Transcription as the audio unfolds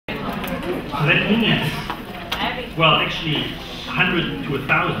So that means, well, actually, 100 to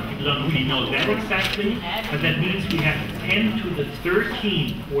 1,000. People don't really know that exactly, but that means we have 10 to the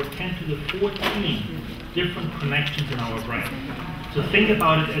 13 or 10 to the 14 different connections in our brain. So think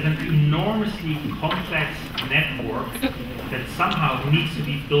about it as an enormously complex network that somehow needs to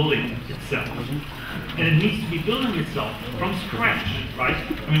be building itself. And it needs to be building itself from scratch, right?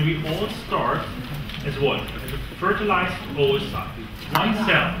 I mean, we all start as what? As a fertilized oocyte. One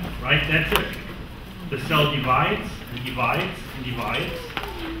cell, right? That's it. The cell divides and divides and divides.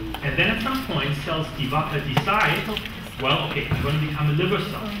 And then at some point, cells decide, well, okay, I'm going to become a liver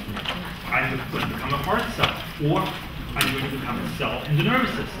cell. I'm going to become a heart cell. Or I'm going to become a cell in the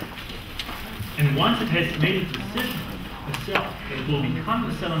nervous system. And once it has made a decision, a cell, that it will become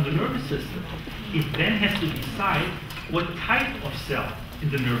a cell in the nervous system, it then has to decide what type of cell in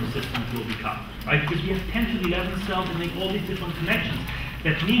the nervous system it will become, right? Because we have 10 to the 11 cells that make all these different connections.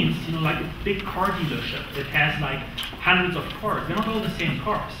 That means, you know, like a big car dealership that has like hundreds of cars. They're not all the same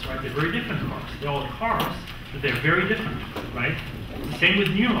cars, right? They're very different cars. They're all cars, but they're very different, right? The same with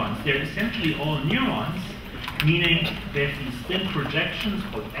neurons. They're essentially all neurons, meaning they have these thin projections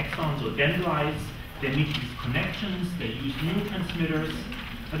called axons or dendrites. They make these connections, they use neurotransmitters,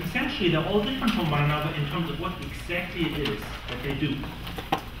 but essentially they're all different from one another in terms of what exactly it is that they do,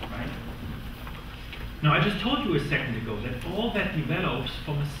 right? Now, I just told you a second ago that all that develops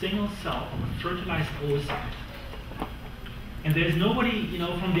from a single cell, from a fertilized oocyte. And there's nobody, you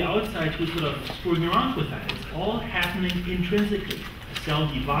know, from the outside who's sort of screwing around with that. It's all happening intrinsically. A cell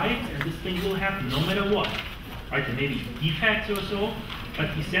divides, and this thing will happen no matter what. Right? There may be defects or so, but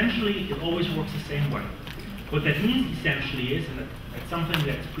essentially it always works the same way. What that means essentially is, and that's something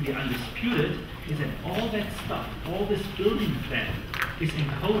that's pretty undisputed, is that all that stuff, all this building plan, is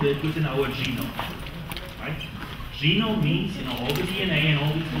encoded within our genome. Right? Genome means, you know, all the DNA and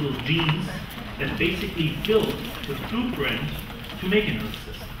all these little genes that basically build the blueprint to make a nervous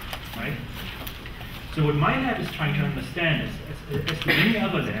system. Right? So what my lab is trying to understand is, as with many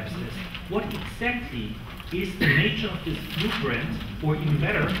other labs, is what exactly is the nature of this blueprint, or even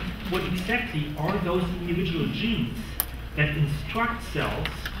better, what exactly are those individual genes that instruct cells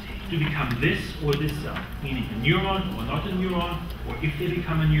to become this or this cell, meaning a neuron or not a neuron, or if they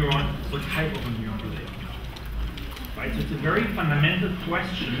become a neuron, what type of a neuron do they become? Right? So it's a very fundamental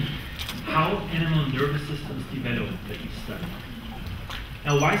question, how animal nervous systems develop that we study.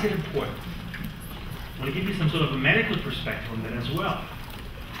 Now, why is it important? I want to give you some sort of a medical perspective on that as well.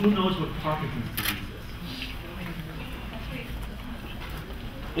 Who knows what Parkinson's disease is?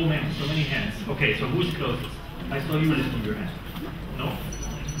 Oh man, so many hands. Okay, so who's closest? I saw you lifting your hand. No?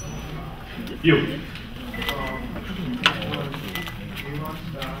 You.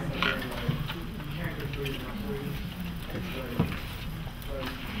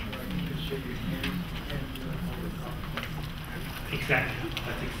 Exactly.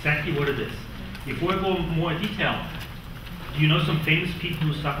 That's exactly what it is. Before I go more in detail, do you know some famous people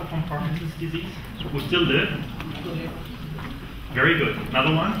who suffer from Parkinson's disease? Who still live? Very good.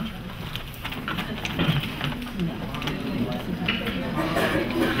 Another one?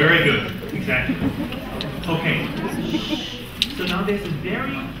 Very good. Exactly. Okay. So now there's a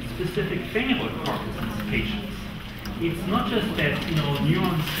very specific thing about Parkinson's patients. It's not just that, you know,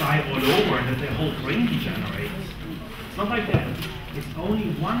 neurons die all over and that their whole brain degenerates. It's not like that. It's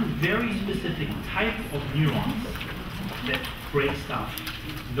only one very specific type of neurons that breaks down.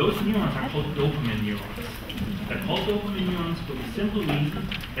 Those neurons are called dopamine neurons. They're called dopamine neurons for the simple reason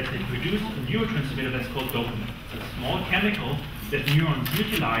that they produce a neurotransmitter that's called dopamine. It's a small chemical that neurons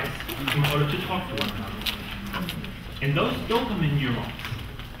utilize in order to talk to one another. And those dopamine neurons,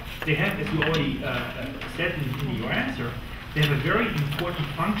 they have, as you already said in your answer, they have a very important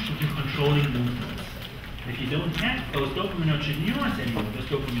function in controlling movements. And if you don't have those dopaminergic neurons anymore, those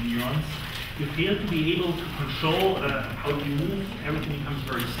dopamine neurons, you fail to be able to control how you move. Everything becomes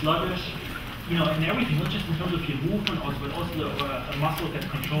very sluggish, you know, and everything, not just in terms of your movement, but also a muscle that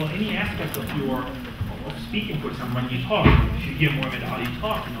control any aspect of your of speaking. For example, when you talk, if you hear Muhammad Ali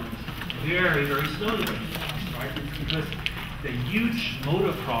talk, you know, it's very, very slowly, right? It's because the huge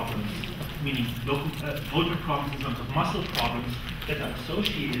motor problems, meaning motor problems in terms of muscle problems, that are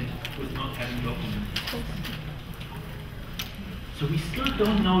associated with not having dopamine. So we still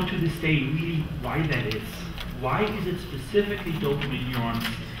don't know to this day really why that is. Why is it specifically dopamine neurons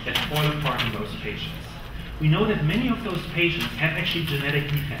that fall apart in those patients? We know that many of those patients have actually genetic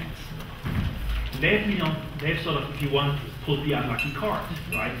defects. They've, you know, they've sort of, if you want, pulled the unlucky card,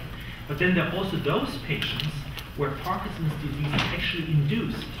 right? But then there are also those patients where Parkinson's disease is actually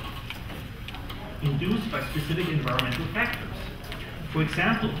induced by specific environmental factors. For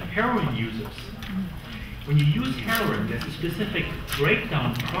example, heroin users. When you use heroin, there's a specific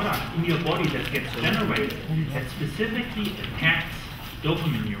breakdown product in your body that gets generated that specifically attacks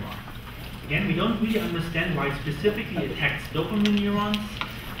dopamine neurons. Again, we don't really understand why it specifically attacks dopamine neurons,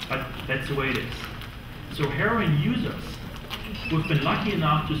 but that's the way it is. So heroin users who've been lucky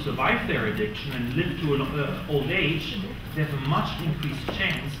enough to survive their addiction and live to an old age, they have a much increased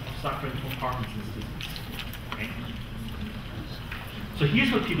chance of suffering from Parkinson's disease. Okay? So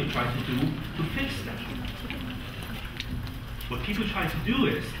here's what people try to do to fix that. What people try to do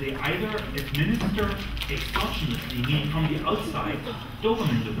is they either administer exogenously, meaning from the outside,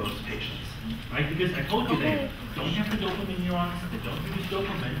 dopamine to those patients. Right? Because I told you they don't have the dopamine neurons, they don't produce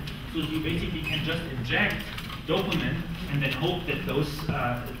dopamine, so you basically can just inject dopamine and then hope that those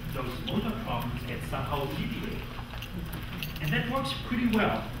motor problems get somehow alleviated. And that works pretty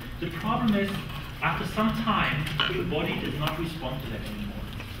well. The problem is, after some time, the body does not respond to that anymore.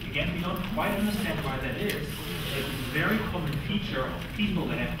 Again, we don't quite understand why that is. It's a very common feature of people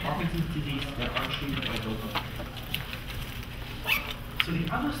that have Parkinson's disease that are treated by dopamine. So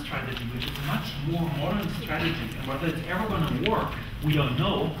the other strategy, which is a much more modern strategy, and whether it's ever going to work, we don't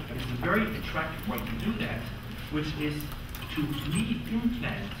know, but it's a very attractive way to do that, which is to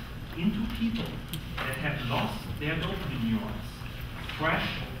re-implant into people that have lost their dopamine neurons fresh,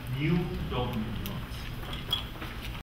 new dopamine.